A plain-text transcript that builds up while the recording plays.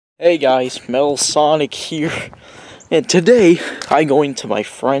Hey guys, Metal Sonic here, and today I'm going to my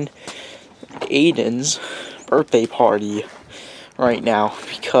friend Aiden's birthday party right now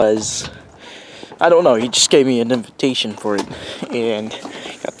because, I don't know, he just gave me an invitation for it, and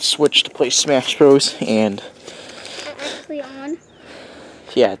got the Switch to play Smash Bros, and... Actually on?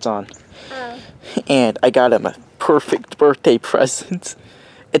 Yeah, it's on. Oh. And I got him a perfect birthday present.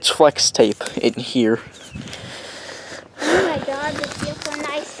 It's flex tape in here. Oh my god, this feels so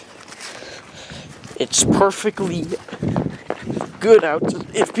nice. It's perfectly good out.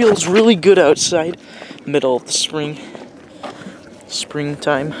 It feels really good outside. Middle of the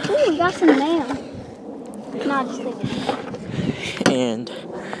springtime. Ooh, we got some mail. No, just kidding. And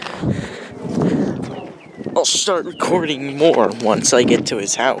I'll start recording more once I get to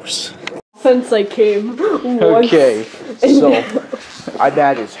his house. Since I came Okay, so I'm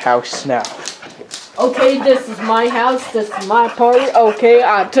at his house now. Okay, this is my house, this is my party. Okay,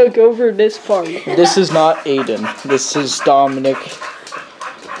 I took over this party. This is not Aiden. This is Dominic.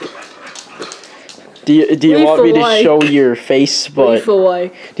 Do you want me to show your face, but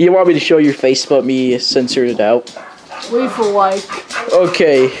do you want me to show your face, but me censored it out? Leave a like.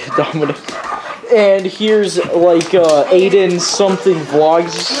 Okay, Dominic. And here's like Aiden something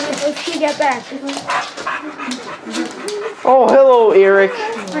vlogs. Let's get back. Oh, hello, Eric.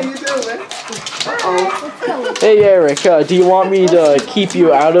 How you doing, man? Hey, Eric. Do you want me to keep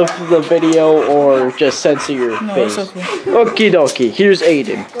you out of the video or just censor your face? Okie dokie. Here's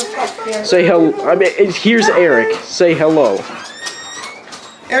Aiden. Say hello. I mean, here's Eric. Say hello.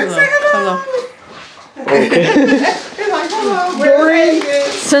 Eric, say hello. Okay. He's like, hello, where's Aiden?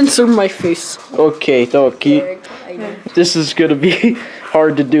 Censor my face. Okay, dokie. This is gonna be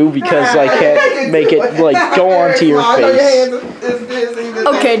hard to do because I can't make it like go onto your face.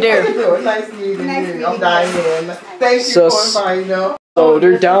 Okay, there. Nice meeting you. I'm Diane. Thank you So- for inviting me. So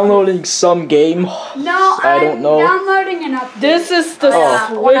they're downloading some game. No, I don't know. downloading an update. This is the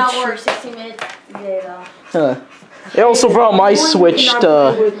Oh. Switch. 60 minutes. Huh. They also brought my Switch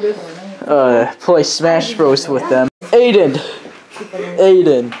to play Smash Bros with them. Aiden.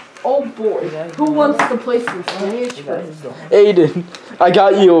 Oh boy, who wants to play some Smash Bros? Aiden, I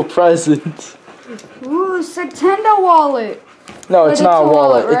got you a present. Ooh, Nintendo wallet. No, it's not a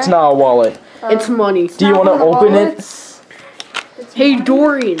wallet. It's not a wallet. It's money. Do you want to open it? Hey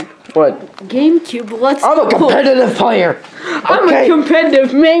Dorian, What? GameCube, let's I'm a go. competitive player. I'm Okay. a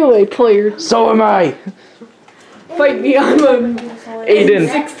competitive melee player. So am I. Fight me, I'm a Aiden.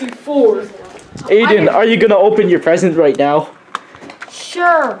 64. Aiden, are you gonna open your present right now?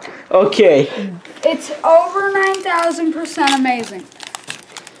 Sure. Okay. It's over 9,000% amazing.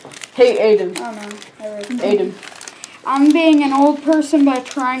 Hey Aiden, Oh no. Aiden. I'm being an old person by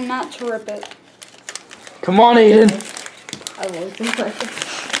trying not to rip it. Come on, Aiden.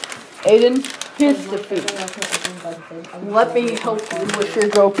 Aiden, here's the food. Let me help you with your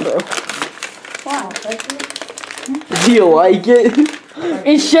GoPro. Wow. Do you like it?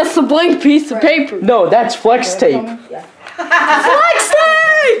 It's just a blank piece of paper. No, that's flex tape. Flex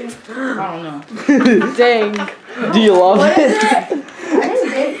tape! Dang. Do you love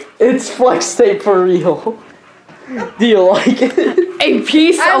it? It's flex tape for real. Do you like it? A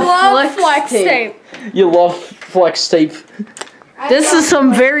piece of flex tape. You love flex tape. This is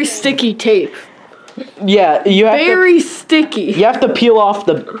some very sticky tape. Yeah, you have Very sticky. you have to peel off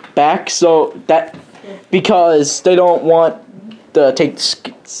the back so that because they don't want the tape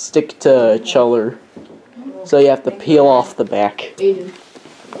to stick to each other. So you have to peel off the back. Aiden.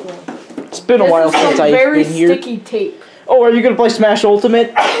 It's been a while This is since some I've very been here. sticky tape. Oh, are you gonna play Smash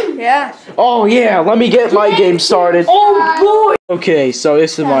Ultimate? Yeah. Oh yeah, let me get my game started. Oh boy! Okay, so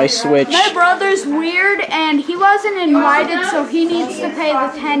this is my Switch. My brother's weird and he wasn't invited, so he needs to pay the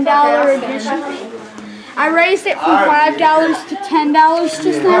 $10 addition fee. I raised it from $5 to $10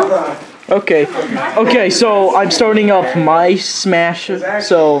 just now. Okay, so I'm starting up my Smash.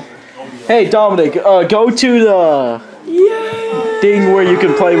 So, hey Dominic, go to the thing where you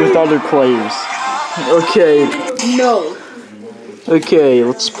can play with other players. Okay, No. okay,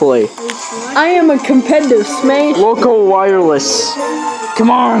 let's play. I am a competitive Smash. Local wireless. Come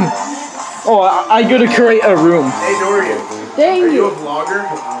on. Oh, I gotta create a room. Hey, Dorian. Dang Are you a you. vlogger?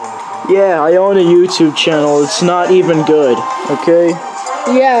 Yeah, I own a YouTube channel. It's not even good. Okay.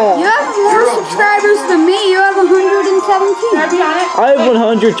 Yeah. You have more subscribers than me. You have 117. I have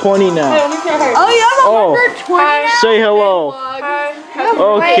 120 now. Oh, you have Oh. 120 now? Say hello. You have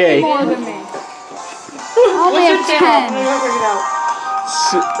Okay. way more than me. I only have 10.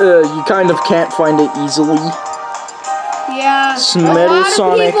 You kind of can't find it easily. Yeah. Metal A lot of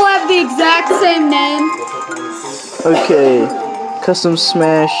Sonic. people have the exact same name. Okay. Custom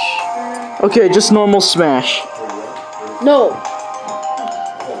smash. Okay, just normal smash. No.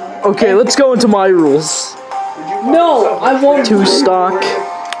 Okay, let's go into my rules. No, I won't. 2 stock.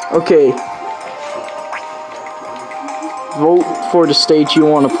 Okay. Vote for the stage you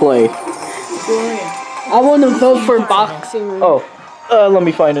want to play. I want to vote for boxing. Oh, let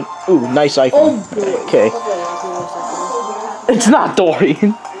me find it. Ooh, nice iPhone. Okay. It's not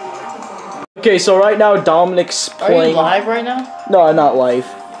Dorian. Okay, so right now Dominic's playing. Are you live right now? No, I'm not live.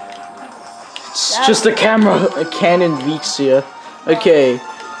 It's just a camera, a Canon Vixia. Okay,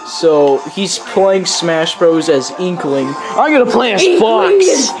 so he's playing Smash Bros as Inkling. I'm gonna play as Fox. Inkling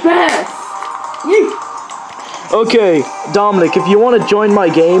is best. Okay, Dominic, if you want to join my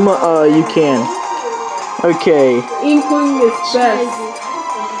game, you can. Okay. Inkling is best.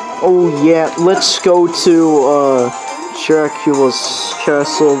 Oh yeah, let's go to Dracula's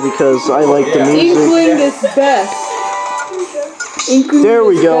castle because I like the music. Inkling is best. Inkling There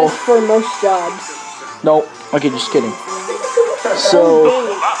we is go. best for most jobs. No, okay, just kidding. So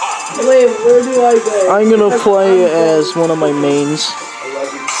Wait, where do I go? I'm gonna play as one of my mains.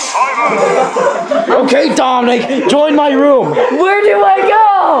 Okay, Dominic, join my room. Where do I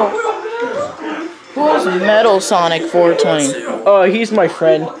go? Who's Metal Sonic 420? He's my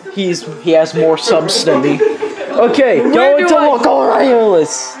friend. He has more subs than me. Okay, go into local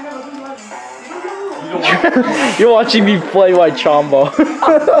wireless. You're watching me play my Chombo.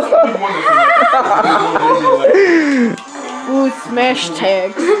 Ooh, Smash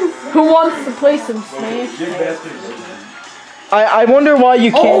tags. Who wants to play some Smash tags? I wonder why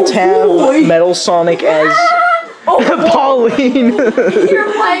you can't have Metal Sonic as Pauline.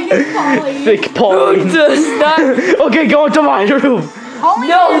 You're playing as Pauline. Thick Pauline. Okay, go into my room.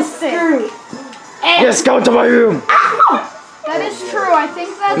 No, screw. Yes, go into my room. That is true. I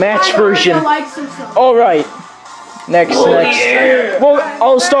think that's Match why version. Maria likes him so much. All right. Next. Well,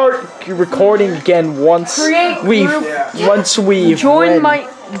 I'll start recording again once we've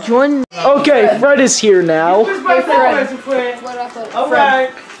Join. Okay, Fred is here now. Hey, Fred.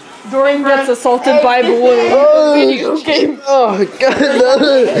 Alright. Dorian gets assaulted by a balloon. Video game. Oh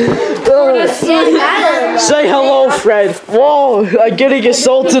God. Say hello, Fred. Whoa, I'm getting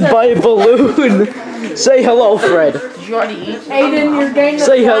assaulted by a balloon. Say hello, Fred. Did you already eat? Aiden, you're getting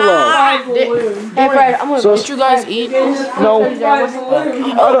Say hello. by a balloon. Hey, Fred, I'm gonna. Did you guys eat? No.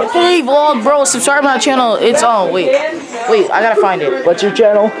 Hey, vlog, bro, subscribe to my channel. It's on. Wait, I gotta find it. What's your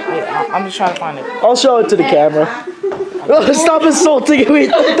channel? Wait, I'm just trying to find it. I'll show it to the camera. Stop insulting me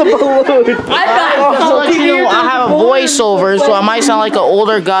with the balloon. Also, let you know, I have a voiceover, so I might sound like an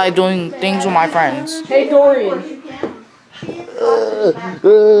older guy doing things with my friends. Hey, Dorian.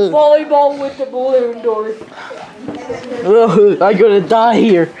 Volleyball with the balloon, Dorian. I'm gonna die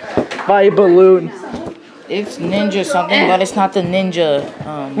here by a balloon. It's ninja something, but it's not the ninja.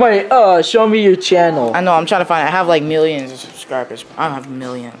 Wait, show me your channel. I know, I'm trying to find it. I have like millions of subscribers. I don't have a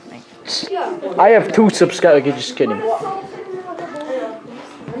million, I think. I have 2 subscribers. Okay, just kidding.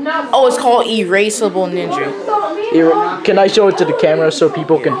 Oh, it's called Erasable Ninja. Can I show it to the camera so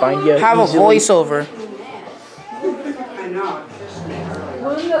people can find you? Have easily? a voiceover.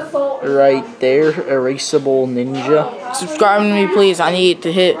 Right there, Erasable Ninja. Subscribe to me, please. I need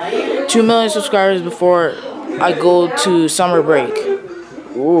to hit 2 million subscribers before I go to summer break.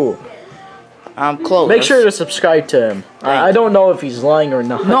 Ooh. I'm close. Make sure to subscribe to him. I don't know if he's lying or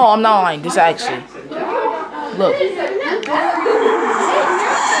not. No, I'm not lying. This actually. Look.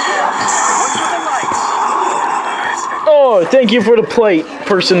 Oh, thank you for the plate,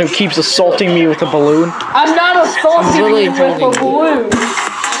 person who keeps assaulting me with a balloon. I'm not assaulting really you with a balloon.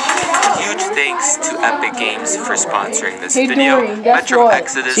 Huge thanks to Epic Games for sponsoring this Hey, video. Dorian, guess Metro what?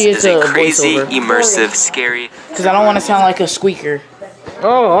 Exodus See, it's is a a crazy, voiceover. immersive, scary. Because I don't want to sound like a squeaker.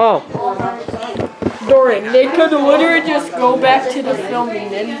 Oh. Dorian, they could literally just go back to the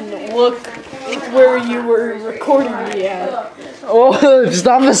filming and look where you were recording me at. Oh,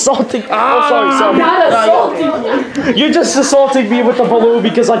 stop assaulting. Oh, sorry. I'm not assaulting you. You're just assaulting me with the balloon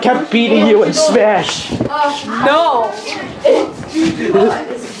because I kept beating you in Smash. No.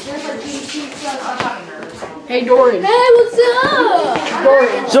 Hey, Dorian. Hey, what's up?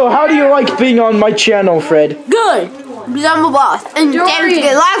 Dorian. So how do you like being on my channel, Fred? Good. Because I'm a boss. And Dorian, don't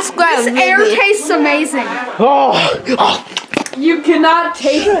forget, like, subscribe. This air tastes amazing. Oh, You cannot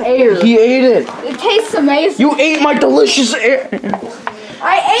taste air. he ate it. It tastes amazing. You ate my delicious air.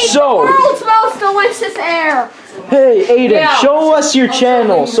 I ate the world's most delicious air. Hey, Aiden, Yeah. show us your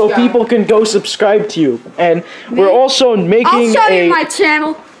channel so people can go subscribe to you. And we're also I'll making show you my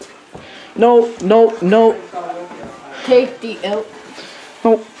channel. No. Take the L.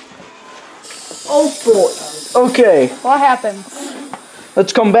 No. Oh boy. Okay. What happened?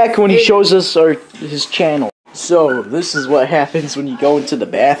 Let's come back when he shows us his channel. So, this is what happens when you go into the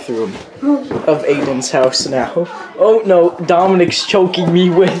bathroom of Aiden's house now. Oh no, Dominic's choking me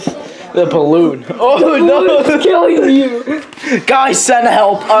with the balloon. Oh no, It's killing you. guys, send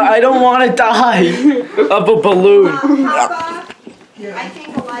help. I don't want to die of a balloon.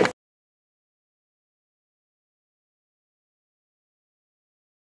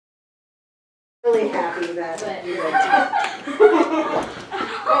 Really happy that.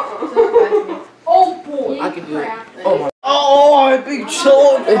 Oh boy. I can do it. Oh my. Oh, my big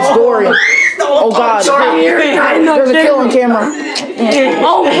toe. It's Dorian. Oh God. There's a kill on camera.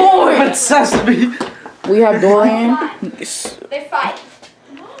 Oh boy. It's Sesame. We have Dorian. They fight.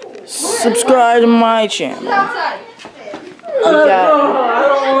 Subscribe to my channel. Outside.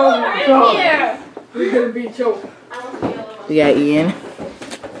 We're gonna be choked. We got Ian.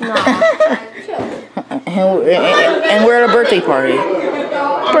 and we're at a birthday party.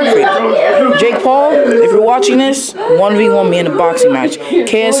 Perfect. Jake Paul, if you're watching this, 1v1 me in a boxing match.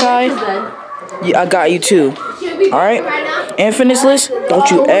 KSI, I got you too. Alright? Infamous List, don't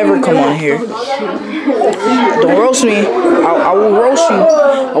you ever come on here. Don't roast me. I will roast you.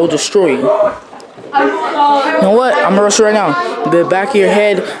 I will destroy you. You know what? I'm gonna roast you right now. The back of your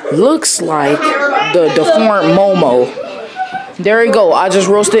head looks like the deformed Momo. There you go. I just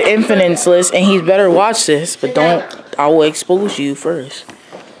roasted Infamous List, and he's better watch this, but don't. I will expose you first.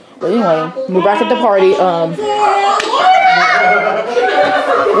 But anyway, we're back at the party.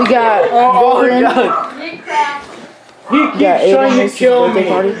 We got Dorian. He keeps trying to kill me.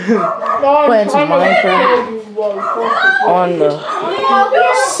 Party. Playing some Minecraft on the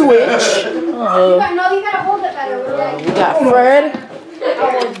Switch. No, you gotta hold it better. We got Fred.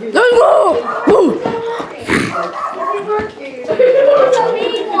 Let's go! Woo!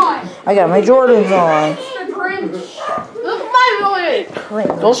 I got my Jordans on. Look at my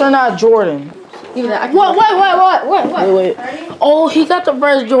Jordan. Those are not Jordans. What? Wait. Oh, he got the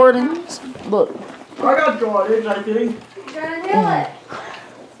fresh Jordans. Look. I got Jordans, I think.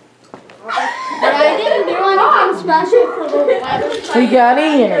 But I didn't do anything special for the weather. We got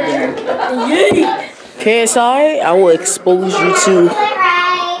Ian again. KSI, I will expose you to.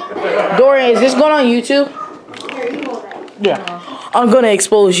 Dorian, is this going on YouTube? Yeah. I'm gonna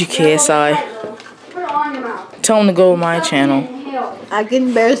expose you, KSI. Put it on your mouth. Tell him to go to my channel. Inhale. I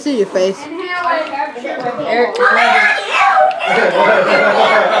can barely see your face.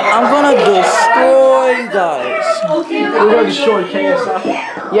 I'm gonna destroy you guys. We're gonna destroy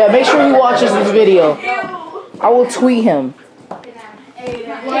KSI. Yeah, make sure he watches this video. I will tweet him.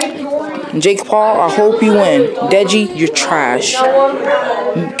 Jake Paul, I hope you win. Deji, you're trash.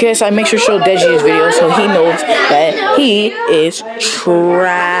 KSI, make sure to show Deji this video so he knows that he is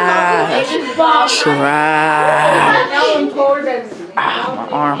trash. Trash. Ah, my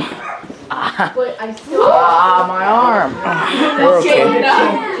arm. My arm. We're okay.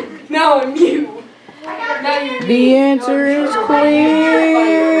 Now I'm you. The answer is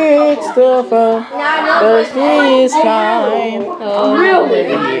clear. It's the first is time. Really?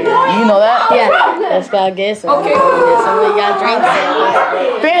 You know that? Yeah. Let's go get some. Okay. Somebody got drinks.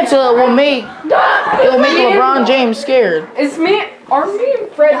 Fanta will make LeBron James scared. Is me? Are me and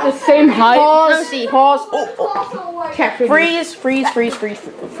Fred the same height? Pause. Oh. Freeze.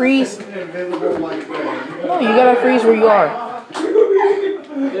 No, you gotta freeze where you are.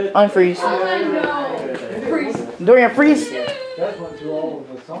 Unfreeze. Dorian, freeze.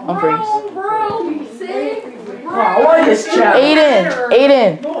 Unfreeze. I like this chat.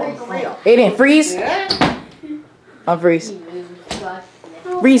 Aiden, freeze. Unfreeze.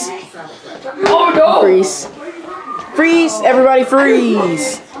 Freeze. Oh no! Freeze. Everybody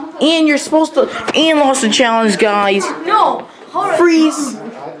freeze. Ian, you're supposed to. Ian lost the challenge, guys. No. Hold it. Freeze.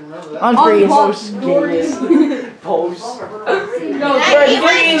 Unfreeze. Pose.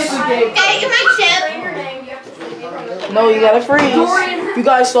 No, you gotta freeze. You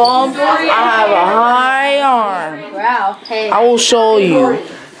guys saw him? I have a high arm. Wow. Hey. I will show you.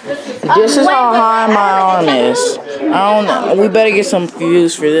 This is how high my arm is. I don't know. We better get some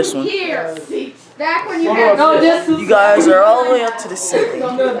views for this one. Back when you had You guys are all the way up to the ceiling.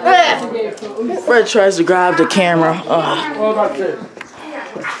 Fred tries to grab the camera. What about this?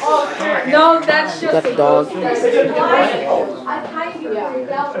 No, that's just. Got the dog.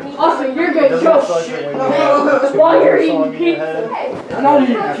 Also, you're gonna choke while you're eating pizza. I'm not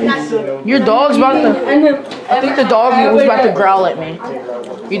eating pizza. Your dog's about to. And then I think the dog was about to growl at me.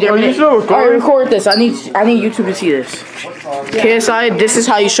 You did it. Alright, record this. I need YouTube to see this. KSI, this is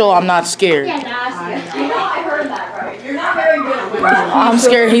how you show I'm not scared. I'm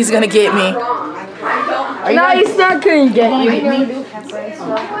scared he's gonna get me. no, he's not gonna get you. You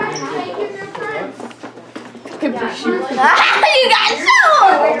got so.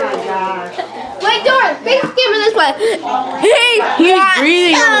 Wait, Doris, face the camera this way. He's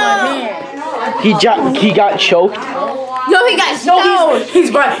breathing on my hand. He got choked. No, he got stoned.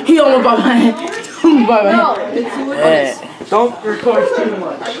 He almost by my hand. Don't record too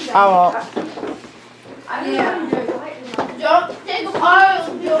much. I won't. Don't take a part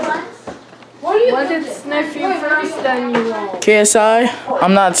of your lunch. Let it sniff you first, then you won't. KSI,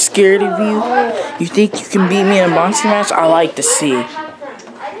 I'm not scared of you. You think you can beat me in a boxing match? I like to see.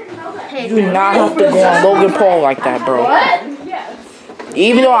 You do not have to go on Logan Paul like that, bro.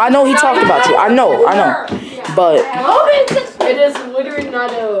 Even though I know he talked about you. I know. But It is literally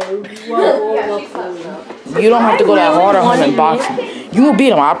not a well-up. you don't have to go that hard on him in boxing. You will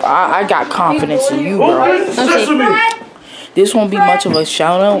beat him. I got confidence in you, bro. This won't be much of a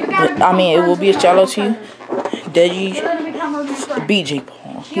shout out, but I mean, it will be a shout out to you. Deji beat Jake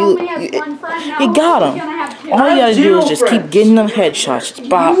Paul. He got him. All you gotta do is just keep getting them headshots. Just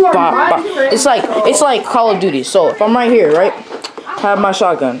bop, bop, bop. It's like Call of Duty. So if I'm right here, right, have my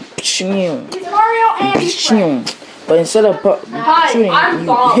shotgun. But instead of shooting,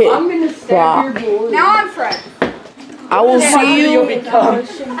 you hit. Bop. Now I'm Fred. I will see you.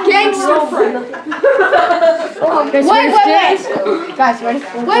 Gangster Fred. Wait. Guys, ready?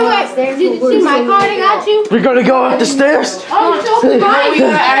 Wait. Did you see my card I got you? We're gonna go up the stairs. Oh, so We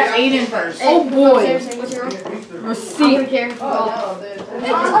gotta ask Aiden first. Oh boy.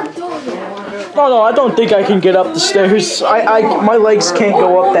 No, I don't think I can get up the stairs. My legs can't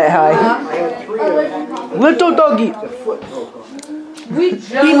go up that high. Little doggy.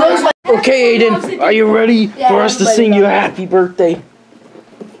 He looks like. Okay, Aiden, are you ready for us to sing you a happy birthday?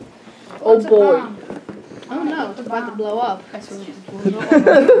 Oh boy. Oh no, it's about to blow up.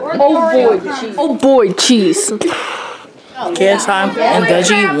 Oh boy, cheese. KSI and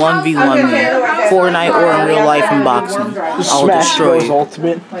Deji 1v1 me. Fortnite or in real life in boxing. I will Smash destroy Bros. you.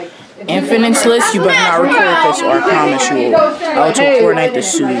 Ultimate. Infinite List, you better not record this or I promise you will. I will tell Fortnite to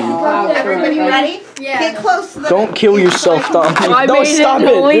sue you. Everybody ready? Get close to the Don't kill yourself, Dominic. I Don't made stop it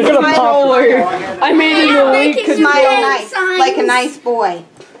it. an elite You're gonna pop. controller. I made it an elite smile controller. nice, like a nice boy.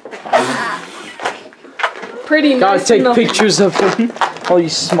 Pretty Gotta nice. take enough. pictures of him while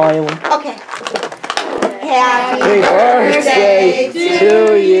he's smiling. Okay. Happy Happy birthday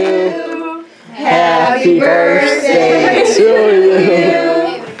to you. Happy birthday to you.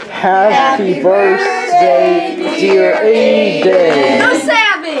 Happy birthday, dear Aiden.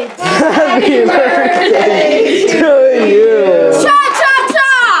 Savage. Happy birthday to you. Cha.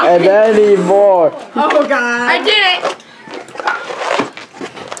 And many more. Oh God. I did it.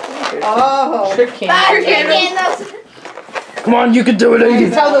 Oh. Come on, you can do it,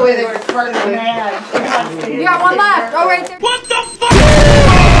 Aiden. Tell the way they were running mad. You got one left. Oh, right there. What the fuck?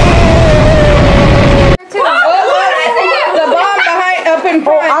 The bomb behind, up in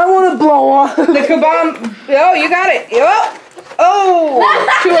front. I want to blow on. The kabam. Oh, you got it. Oh.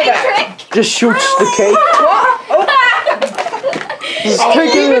 Two of them. Just shoots the cake. Oh. He's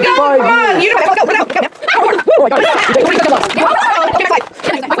taking it 5 years. You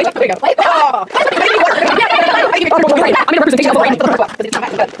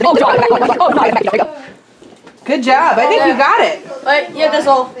Good job. I think you got it. Yeah, that's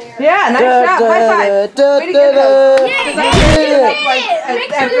all. Yeah, nice job. High five. Way to get those.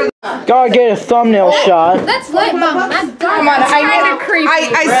 Gotta get a thumbnail shot. That's lit, Mom. That's done. Come on, I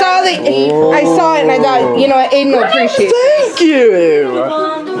saw that. I saw it and I thought, you know what, Aiden will appreciate it. Thank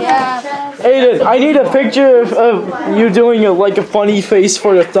you. Yeah. Aiden, I need a picture of you doing a funny face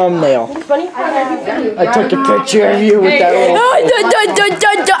for the thumbnail. Funny. I took a picture of you with that little.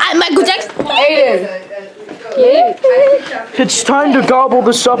 I'm Michael Jackson. Aiden. It's time to gobble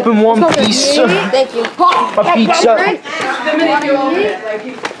this up in one piece. Thank you. A pizza.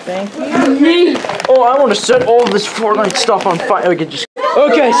 Thank you. Oh, I want to set all this Fortnite stuff on fire.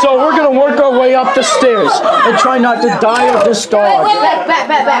 Okay, so we're gonna work our way up the stairs and try not to die of this dog.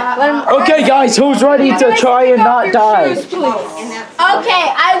 Back. Okay, guys, who's ready to try and not die?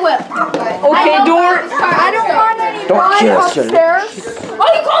 Okay, I will. Okay, Dor. I don't want any Don't kill us, upstairs. Oh,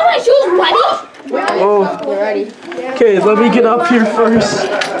 you call my shoes bloody? Oh. Okay, let me get up here first.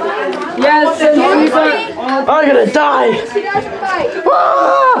 Yes, I'm gonna die. She doesn't fight.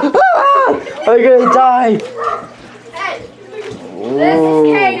 I'm gonna die. This is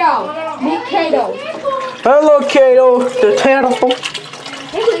Kato. Meet Kato. Hello, Kato, the turtle.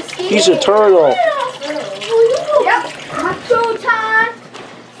 He's a turtle. Yep. Tattoo time.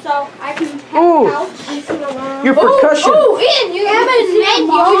 So I can have Ooh. a couch. Your percussion. Oh, Ian, you haven't made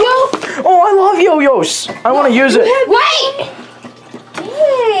yo-yo? Oh, I love yo-yos. I want to use it. Wait!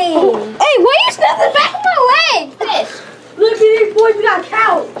 boy's got a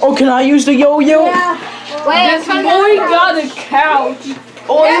couch. Oh, can I use the yo-yo? Wait, This boy got a couch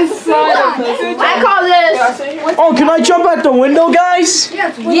inside of us. I call this. Oh, can I jump out the window, guys?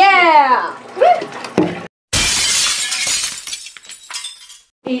 Yeah.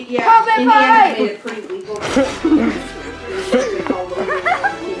 Yeah, Indiana made it pretty legal.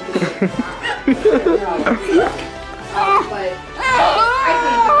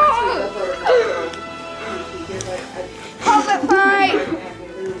 Puppet fight.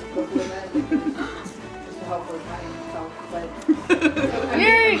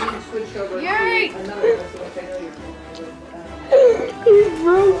 Yay! Yay!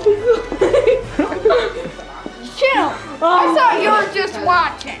 Chill. I thought you were just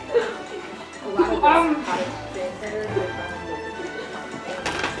watching.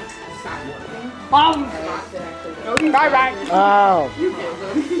 Bye-bye. Oh. You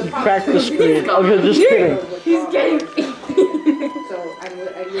cracked the screen. Okay, just kidding. He's getting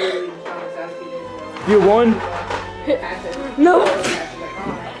You won? no.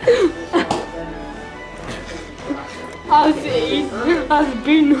 I was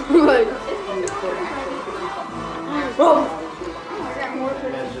being like. Oh.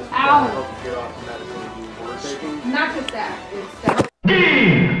 Ow. Not just that, it's that.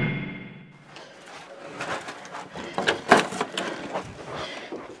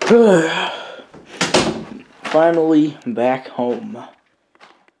 Finally back home.